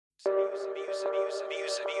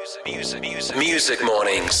Music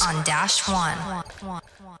Mornings on Dash One.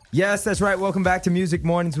 Yes, that's right. Welcome back to Music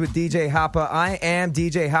Mornings with DJ Hoppa. I am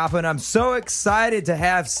DJ Hoppa, and I'm so excited to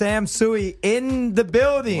have Sam Tsui in the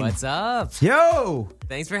building. What's up? Yo!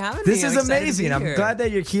 Thanks for having me. This is amazing. I'm glad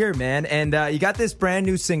that you're here, man. And you got this brand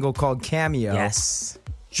new single called Cameo. Yes.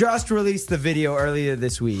 Just released the video earlier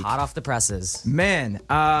this week. Hot off the presses. Man,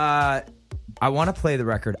 I want to play the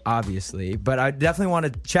record, obviously, but I definitely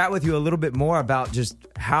want to chat with you a little bit more about just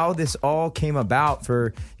how this all came about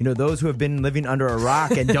for, those who have been living under a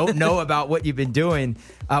rock and don't know about what you've been doing.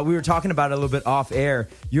 We were talking about it a little bit off air.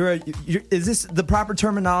 Is this the proper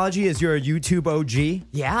terminology? Is you're a YouTube OG?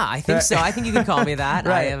 Yeah, I think so. I think you can call me that.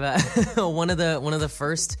 Right. I have one of the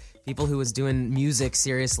first people who was doing music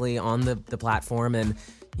seriously on the platform, and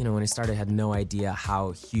when I started, I had no idea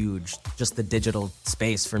how huge just the digital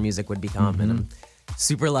space for music would become. Mm-hmm. And I'm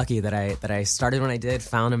super lucky that I started when I did,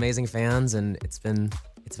 found amazing fans, and it's been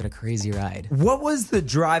a crazy ride. What was the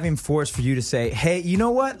driving force for you to say, hey, you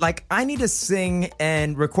know what? Like, I need to sing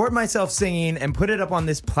and record myself singing and put it up on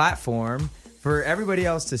this platform for everybody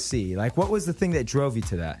else to see? Like, what was the thing that drove you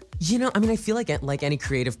to that? I feel like any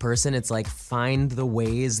creative person, it's like find the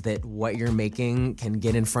ways that what you're making can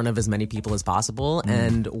get in front of as many people as possible.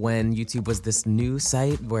 And when YouTube was this new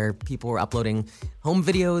site where people were uploading home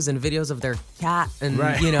videos and videos of their cat, and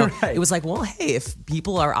right. It was like, well, hey, if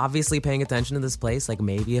people are obviously paying attention to this place, like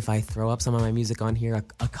maybe if I throw up some of my music on here,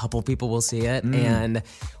 a couple people will see it. And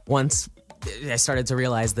once I started to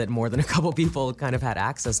realize that more than a couple people kind of had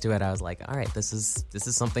access to it, I was like, all right, this is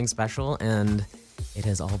something special, and it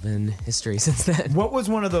has all been history since then. What was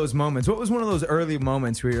one of those moments? What was one of those early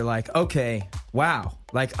moments where you're like, okay, wow,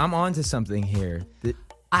 like I'm onto something here?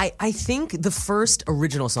 I think the first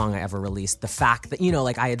original song I ever released, the fact that,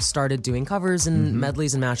 I had started doing covers and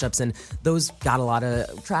medleys and mashups, and those got a lot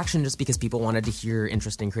of traction just because people wanted to hear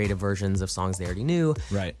interesting creative versions of songs they already knew.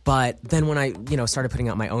 Right. But then when I, started putting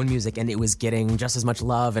out my own music and it was getting just as much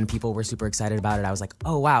love and people were super excited about it, I was like,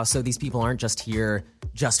 oh, wow, so these people aren't just here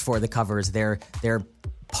just for the covers. They're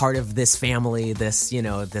part of this family, this,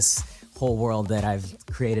 this whole world that I've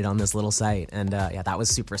created on this little site. And that was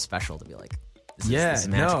super special to be like, this is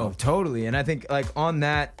no, totally. And I think like on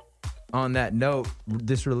that note,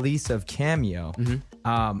 this release of Cameo,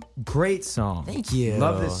 great song. Thank you.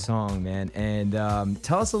 Love this song, man. And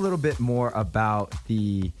tell us a little bit more about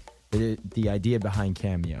the idea behind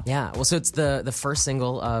Cameo. Yeah, well, so it's the first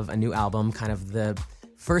single of a new album, kind of the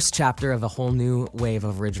first chapter of a whole new wave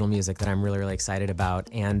of original music that I'm really, really excited about.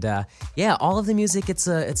 And all of the music, it's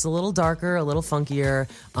a little darker, a little funkier.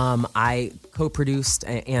 I co-produced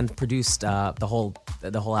and produced the whole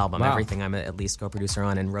album. Wow. Everything I'm at least co-producer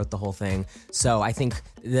on, and wrote the whole thing. So I think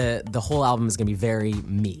the whole album is gonna be very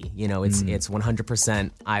me. It's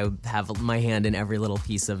 100%. I have my hand in every little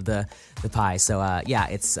piece of the pie. So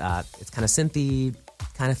it's kind of synthy,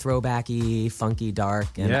 kind of throwbacky, funky,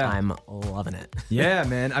 dark, and I'm loving it. Yeah,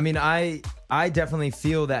 man. I mean, I definitely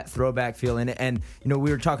feel that throwback feel in it. And,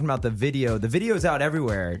 we were talking about the video. The video's out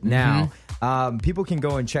everywhere now. People can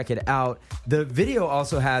go and check it out. The video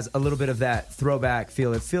also has a little bit of that throwback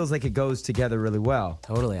feel. It feels like it goes together really well.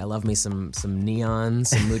 Totally. I love me some neon,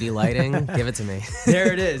 some moody lighting. Give it to me.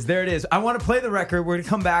 There it is. I want to play the record. We're going to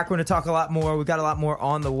come back. We're going to talk a lot more. We've got a lot more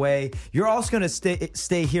on the way. You're also going to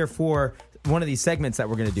stay here for one of these segments that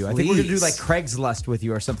we're going to do. I think we're going to do like Craigslist with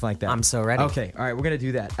you or something like that. I'm so ready. Okay. All right. We're going to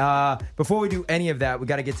do that. Before we do any of that, we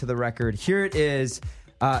got to get to the record. Here it is.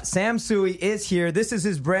 Sam Tsui is here. This is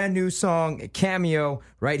his brand new song, Cameo,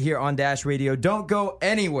 right here on Dash Radio. Don't go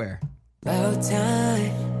anywhere. About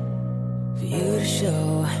time for you to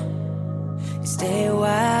show. You stay a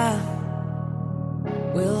while.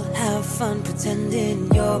 We'll have fun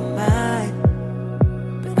pretending you're mine.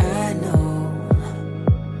 But I know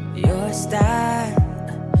your style,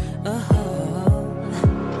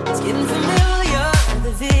 it's getting familiar,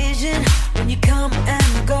 the vision, when you come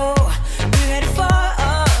and go, be ready for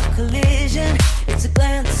a collision, it's a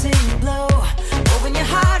glancing blow, open your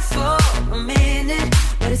heart for a minute,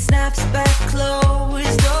 but it snaps back closed,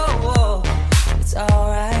 it's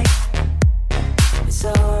alright, 'cause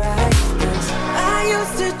I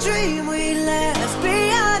used to dream we'd last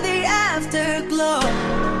beyond the afterglow,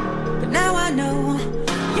 but now I know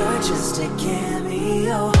you're just a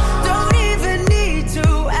cameo. Don't even need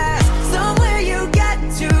to ask. Somewhere you got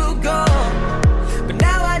to go. But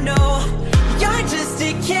now I know you're just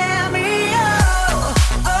a cameo.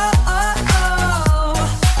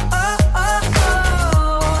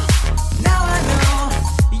 Now I know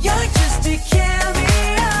you're just a cameo.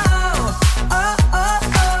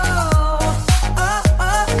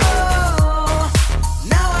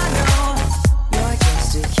 Now I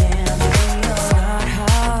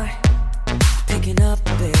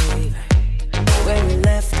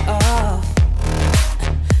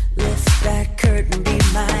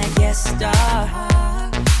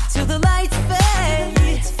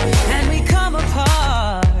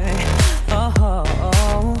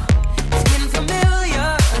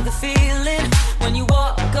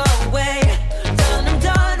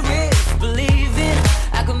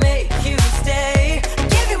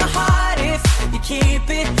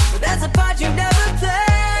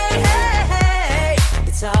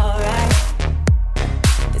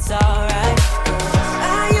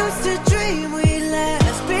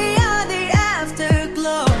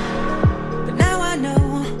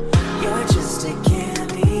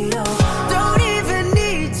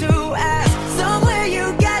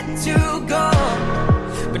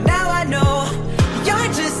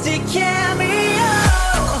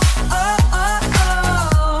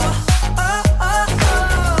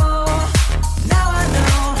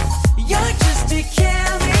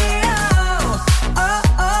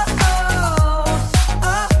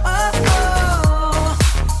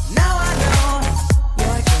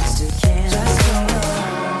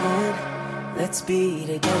let's be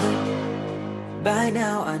together. By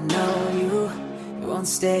now I know you won't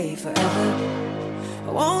stay forever. I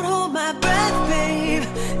won't hold my breath, babe,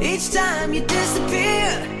 each time you disappear.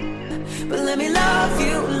 But let me love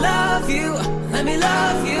you, let me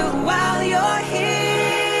love you while you're here.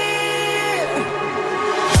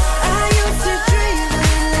 I used to dream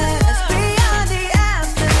that it lasts beyond the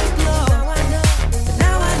afterglow. But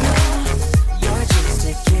now I know you're just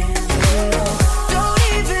a cameo. Don't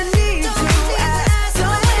even need to ask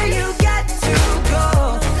somewhere you get to go.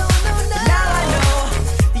 But now I know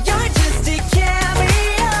you're just a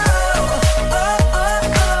cameo. Oh, oh,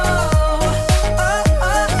 oh, oh,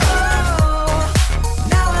 oh, oh.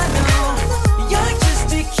 Now I know you're just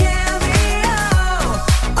a cameo.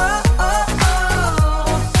 Oh, oh, oh,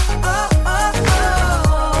 oh, oh,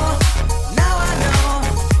 oh. Now I know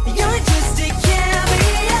you're just a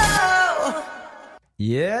cameo.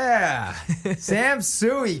 Yeah. Sam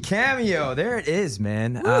Tsui, Cameo. There it is,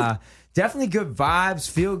 man. Definitely good vibes,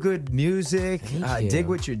 feel good music. Thank you. Dig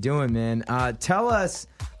what you're doing, man. Tell us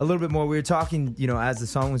a little bit more. We were talking, as the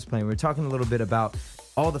song was playing, we were talking a little bit about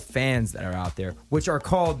all the fans that are out there, which are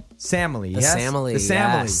called Samily. The Yes? Samily. The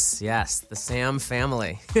Samily. Yes, the Sam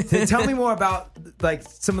family. Tell me more about like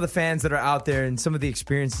some of the fans that are out there and some of the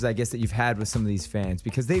experiences, I guess, that you've had with some of these fans,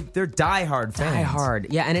 because they're diehard fans. Die hard.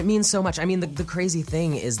 Yeah, and it means so much. I mean, the crazy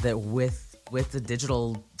thing is that with the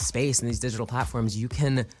digital space and these digital platforms, you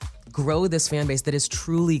can grow this fan base that is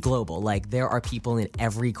truly global. Like, there are people in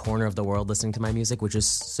every corner of the world listening to my music, which is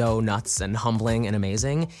so nuts and humbling and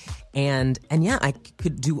amazing. And yeah, I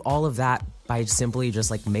could do all of that by simply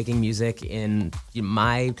just like making music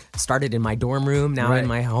started in my dorm room, now Right. in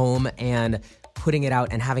my home, and putting it out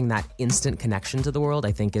and having that instant connection to the world,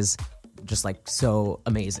 I think is just like so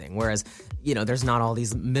amazing. Whereas, there's not all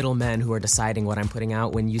these middlemen who are deciding what I'm putting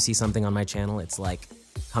out. When you see something on my channel, it's like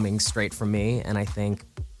coming straight from me, and I think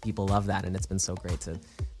people love that, and it's been so great to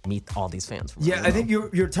meet all these fans. From Yeah, I think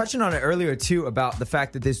you're touching on it earlier too, about the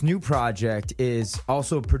fact that this new project is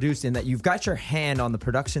also produced in that you've got your hand on the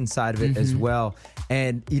production side of it as well.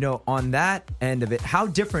 And on that end of it, how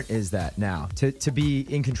different is that now to be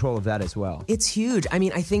in control of that as well? It's huge. I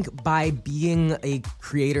mean, I think by being a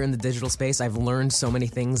creator in the digital space, I've learned so many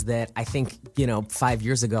things that I think, 5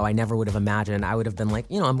 years ago, I never would have imagined. I would have been like,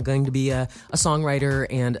 I'm going to be a songwriter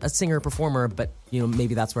and a singer-performer, but,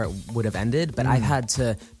 maybe that's where it would have ended. But I've had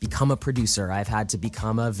to become a producer. I've had to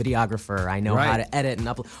become a videographer. I know how to edit and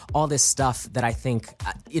upload, all this stuff that I think,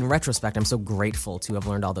 in retrospect, I'm so grateful to have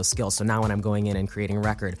learned all those skills. So now when I'm going in and creating a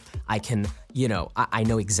record, I can, I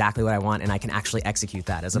know exactly what I want, and I can actually execute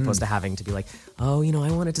that, as opposed to having to be like, oh,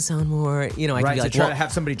 I want it to sound more, I can be like, try to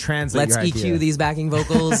have somebody translate let's your EQ idea. these backing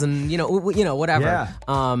vocals and, whatever.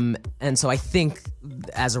 Yeah. And so I think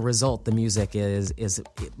as a result, the music is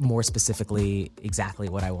more specifically exactly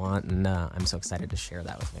what I want, and I'm so excited to share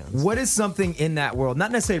that with fans. What is something in that world,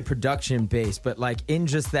 not necessarily production based, but like in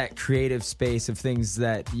just that creative space of things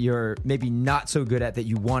that you're maybe not so good at that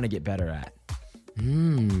you want to get better at?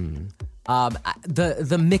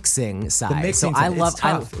 The mixing side. The mixing so I side, love it's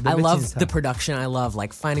tough. The I mixing love is the tough. production. I love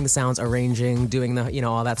like finding the sounds, arranging, doing the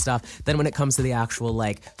all that stuff. Then when it comes to the actual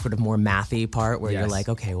like sort of more mathy part where you're Yes. like,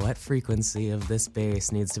 okay, what frequency of this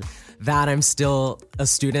bass needs to that I'm still a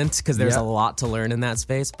student, because there's Yep. a lot to learn in that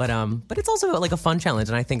space. But it's also like a fun challenge,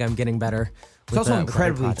 and I think I'm getting better. It's also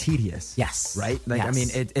incredibly tedious. Yes. Right? Like, I Yes.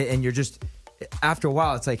 mean, and you're just, after a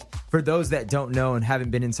while, it's like, for those that don't know and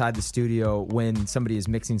haven't been inside the studio when somebody is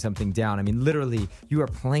mixing something down, I mean, literally, you are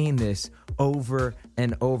playing this over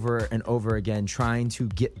and over and over again, trying to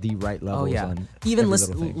get the right levels. Oh yeah, on even every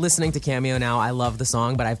little thing. listening to Cameo now, I love the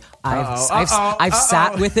song, but I've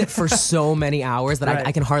sat with it for so many hours that Right.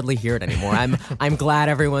 I can hardly hear it anymore. I'm glad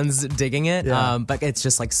everyone's digging it, Yeah. but it's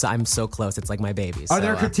just like I'm so close. It's like my baby. Are So,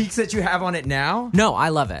 there critiques that you have on it now? No, I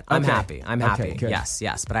love it. I'm Okay. happy. I'm Okay, happy. good.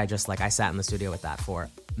 Yes. But I just I sat in the studio with that for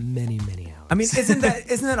many hours. I mean, isn't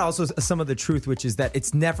that also some of the truth, which is that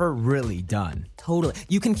it's never really done? Totally.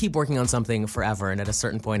 You can keep working on something forever, and at a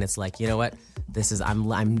certain point, it's like, you know what? This is I'm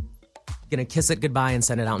gonna kiss it goodbye and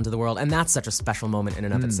send it out into the world, and that's such a special moment in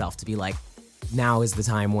and of itself to be like, now is the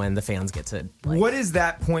time when the fans get to. Like, What is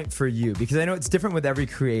that point for you? Because I know it's different with every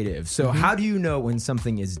creative. So how do you know when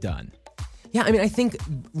something is done? Yeah, I mean, I think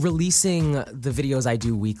releasing the videos I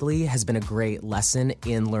do weekly has been a great lesson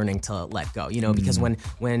in learning to let go, because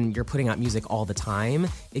when you're putting out music all the time,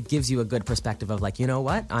 it gives you a good perspective of like, you know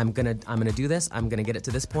what, I'm gonna do this, I'm gonna get it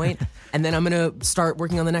to this point, and then I'm gonna start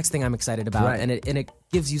working on the next thing I'm excited about, Right. and it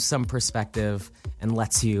gives you some perspective and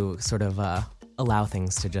lets you sort of allow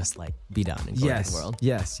things to just like be done and go into the world.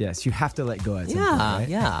 Yes. You have to let go at some point, right?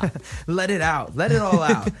 Yeah. Let it out. Let it all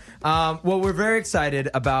out. Well, we're very excited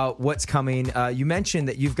about what's coming. You mentioned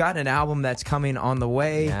that you've got an album that's coming on the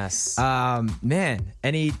way. Yes. Man,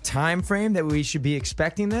 any time frame that we should be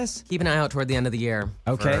expecting this? Keep an eye out toward the end of the year.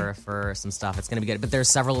 Okay. For some stuff. It's going to be good. But there's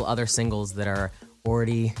several other singles that are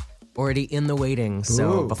already in the waiting.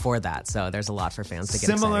 So before that, so there's a lot for fans to get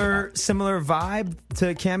excited about. Similar vibe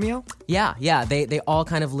to Cameo. Yeah. They all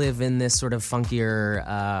kind of live in this sort of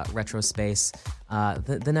funkier retro space.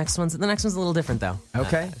 The next one's a little different though.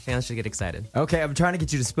 Okay, fans should get excited. Okay, I'm trying to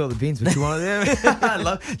get you to spill the beans, but you want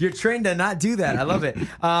to? You're trained to not do that. I love it.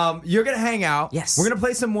 You're gonna hang out. Yes, we're gonna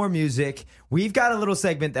play some more music. We've got a little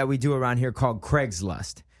segment that we do around here called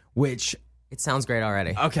Craigslist, which. It sounds great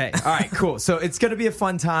already. Okay. All right, cool. So it's going to be a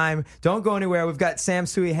fun time. Don't go anywhere. We've got Sam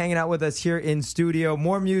Tsui hanging out with us here in studio.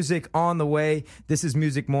 More music on the way. This is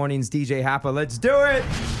Music Mornings, DJ Happa. Let's do it.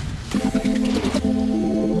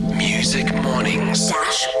 Music Mornings.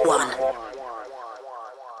 -1.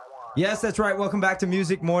 Yes, that's right. Welcome back to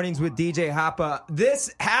Music Mornings with DJ Happa.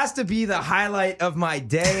 This has to be the highlight of my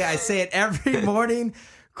day. I say it every morning.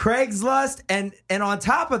 Craigslist. And on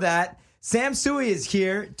top of that, Sam Tsui is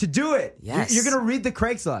here to do it. Yes. You're going to read the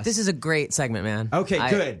Craigslist. This is a great segment, man. Okay,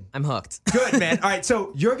 good. I'm hooked. Good, man. All right,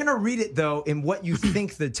 so you're going to read it, though, in what you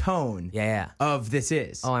think the tone of this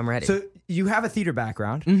is. Oh, I'm ready. So you have a theater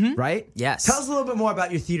background, right? Yes. Tell us a little bit more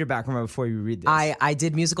about your theater background before you read this. I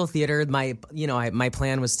did musical theater. My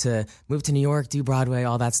plan was to move to New York, do Broadway,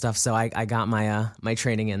 all that stuff. So I got my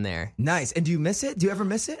training in there. Nice. And do you miss it? Do you ever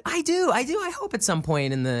miss it? I do. I hope at some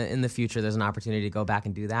point in the future there's an opportunity to go back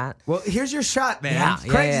and do that. Well, here's your shot, man. Yeah,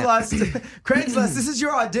 Craigslist. Craigslist. This is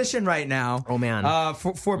your audition right now. Oh man.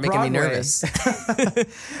 For making Broadway. me nervous.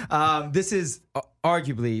 This is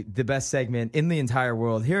arguably the best segment in the entire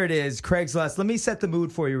world. Here it is, Craigslist. Let me set the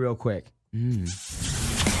mood for you real quick.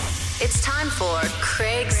 It's time for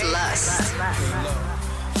Craigslist.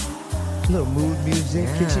 A little mood music,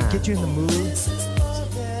 get you in the mood.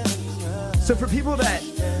 So for people that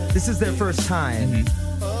this is their first time,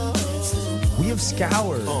 we have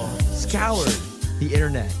scoured the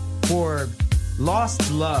internet for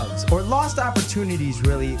lost loves or lost opportunities,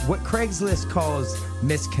 really, what Craigslist calls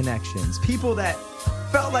misconnections. People that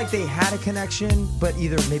felt like they had a connection, but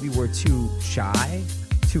either maybe were too shy,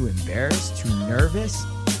 too embarrassed, too nervous,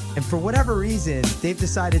 and for whatever reason, they've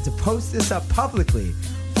decided to post this up publicly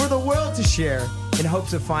for the world to share in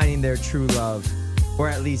hopes of finding their true love, or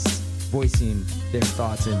at least voicing their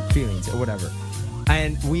thoughts and feelings or whatever.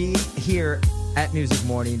 And we here at Music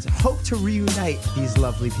Mornings hope to reunite these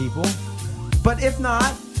lovely people. But if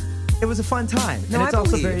not, it was a fun time. No, and it's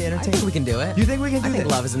also very entertaining. I think we can do it. You think we can do I this?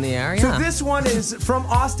 think love is in the air, So yeah. this one is from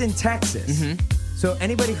Austin, Texas. So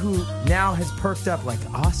anybody who now has perked up like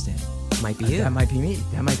Austin. Might be you. That might be me.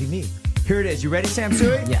 That might be me. Here it is. You ready, Sam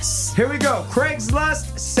Tsui? Yes. Here we go.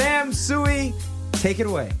 Craigslist, Sam Tsui. Take it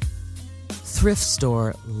away. Thrift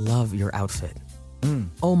store, love your outfit.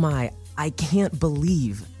 Oh my, I can't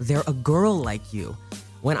believe they're a girl like you.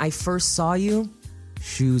 When I first saw you,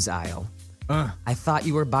 shoes aisle. I thought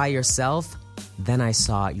you were by yourself. Then I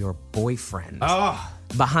saw your boyfriend.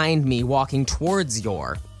 Behind me, walking towards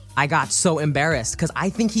your. I got so embarrassed because I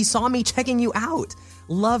think he saw me checking you out.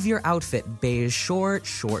 Love your outfit. Beige short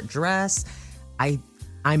dress.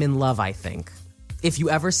 I'm in love, I think. If you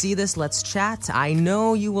ever see this, let's chat. I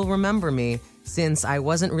know you will remember me since I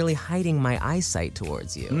wasn't really hiding my eyesight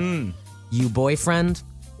towards you. You boyfriend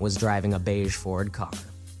was driving a beige Ford car.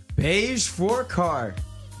 Beige Ford car.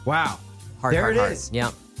 Wow. Hard, there hard, it hard. is.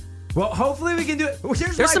 Yep. Well, hopefully we can do it. Well,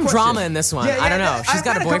 here's There's my some question. drama in this one. I don't know. She's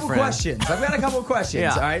got a boyfriend. I've got a couple questions.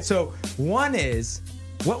 Yeah. All right. So one is,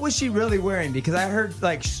 what was she really wearing? Because I heard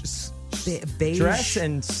like beige dress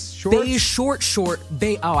and shorts. Beige short.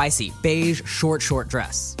 Oh, I see. Beige short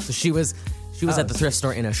dress. So she was at the thrift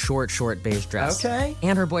store in a short beige dress. Okay.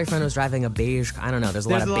 And her boyfriend was driving a beige. I don't know. There's a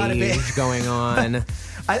lot of beige going on.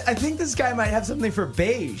 I think this guy might have something for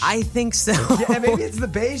beige. I think so. Yeah, maybe it's the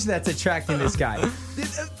beige that's attracting this guy.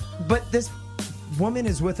 But this woman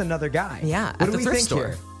is with another guy. Yeah, What at do the we thrift think store.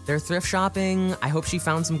 here? They're thrift shopping. I hope she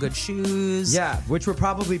found some good shoes. Yeah, which were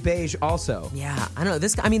probably beige also. Yeah, I don't know.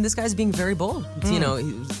 This guy's being very bold. You know,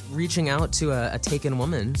 he's reaching out to a taken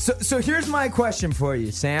woman. So here's my question for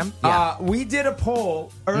you, Sam. Yeah. We did a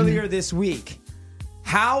poll earlier this week.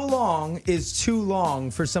 How long is too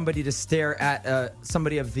long for somebody to stare at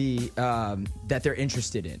somebody of the that they're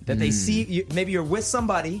interested in? That they see you, maybe you're with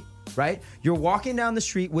somebody, right? You're walking down the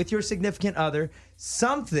street with your significant other.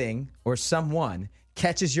 Something or someone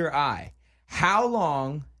catches your eye. How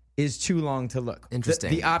long is too long to look.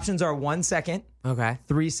 Interesting. The options are 1 second, Okay.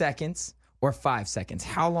 3 seconds, or 5 seconds.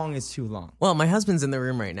 How long is too long? Well, my husband's in the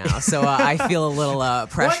room right now, so I feel a little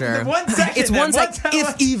pressure. 1 second. It's then. 1 second, second.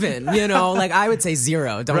 if even. Like I would say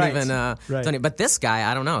 0. Don't Right. even. Right. Don't. But this guy,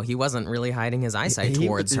 I don't know. He wasn't really hiding his eyesight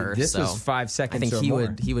towards her. This so was 5 seconds. I think or he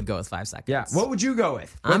more. would go with 5 seconds. Yeah. What would you go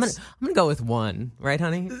with? I'm gonna go with 1. Right,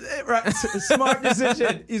 honey? Right. Smart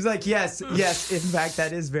decision. He's like, yes. In fact,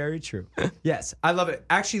 that is very true. Yes, I love it.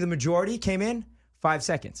 Actually, the majority came in 5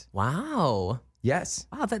 seconds. Wow. Yes.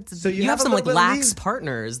 Wow, that's So you you have have a some like little bit of lax leave-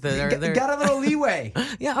 partners that are You there. got a little leeway.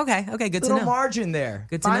 Yeah, okay, good to Little know. margin there.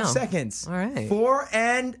 Good to 5 know. seconds. All right. 4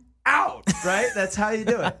 and out. Right? That's how you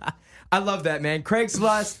do it. I love that, man. Craig's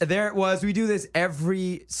Lust. There it was. We do this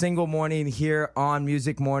every single morning here on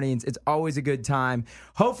Music Mornings. It's always a good time.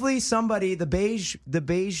 Hopefully somebody, the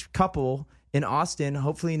beige couple in Austin,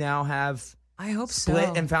 hopefully now have I hope split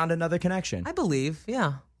so. and found another connection. I believe,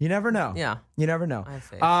 yeah. You never know. Yeah. You never know. I have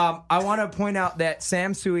faith. I want to point out that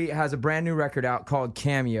Sam Tsui has a brand new record out called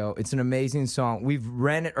Cameo. It's an amazing song. We've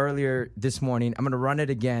ran it earlier this morning. I'm going to run it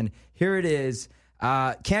again. Here it is.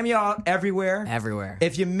 Cameo out everywhere. Everywhere.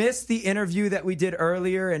 If you missed the interview that we did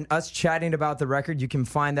earlier and us chatting about the record, you can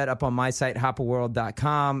find that up on my site,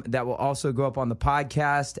 hoppaworld.com. That will also go up on the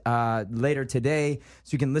podcast later today,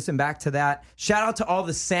 so you can listen back to that. Shout out to all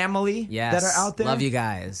the Samily Yes. that are out there. Love you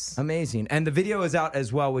guys. Amazing. And the video is out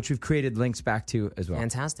as well, which we've created links back to as well.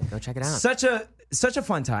 Fantastic. Go check it out. Such a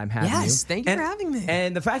fun time having you. Yes, thank you for having me.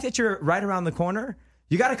 And the fact that you're right around the corner,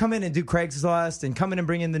 you got to come in and do Craig's Lust and come in and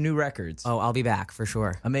bring in the new records. Oh, I'll be back for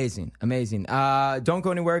sure. Amazing. Don't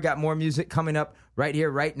go anywhere. Got more music coming up right here,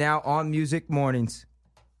 right now on Music Mornings.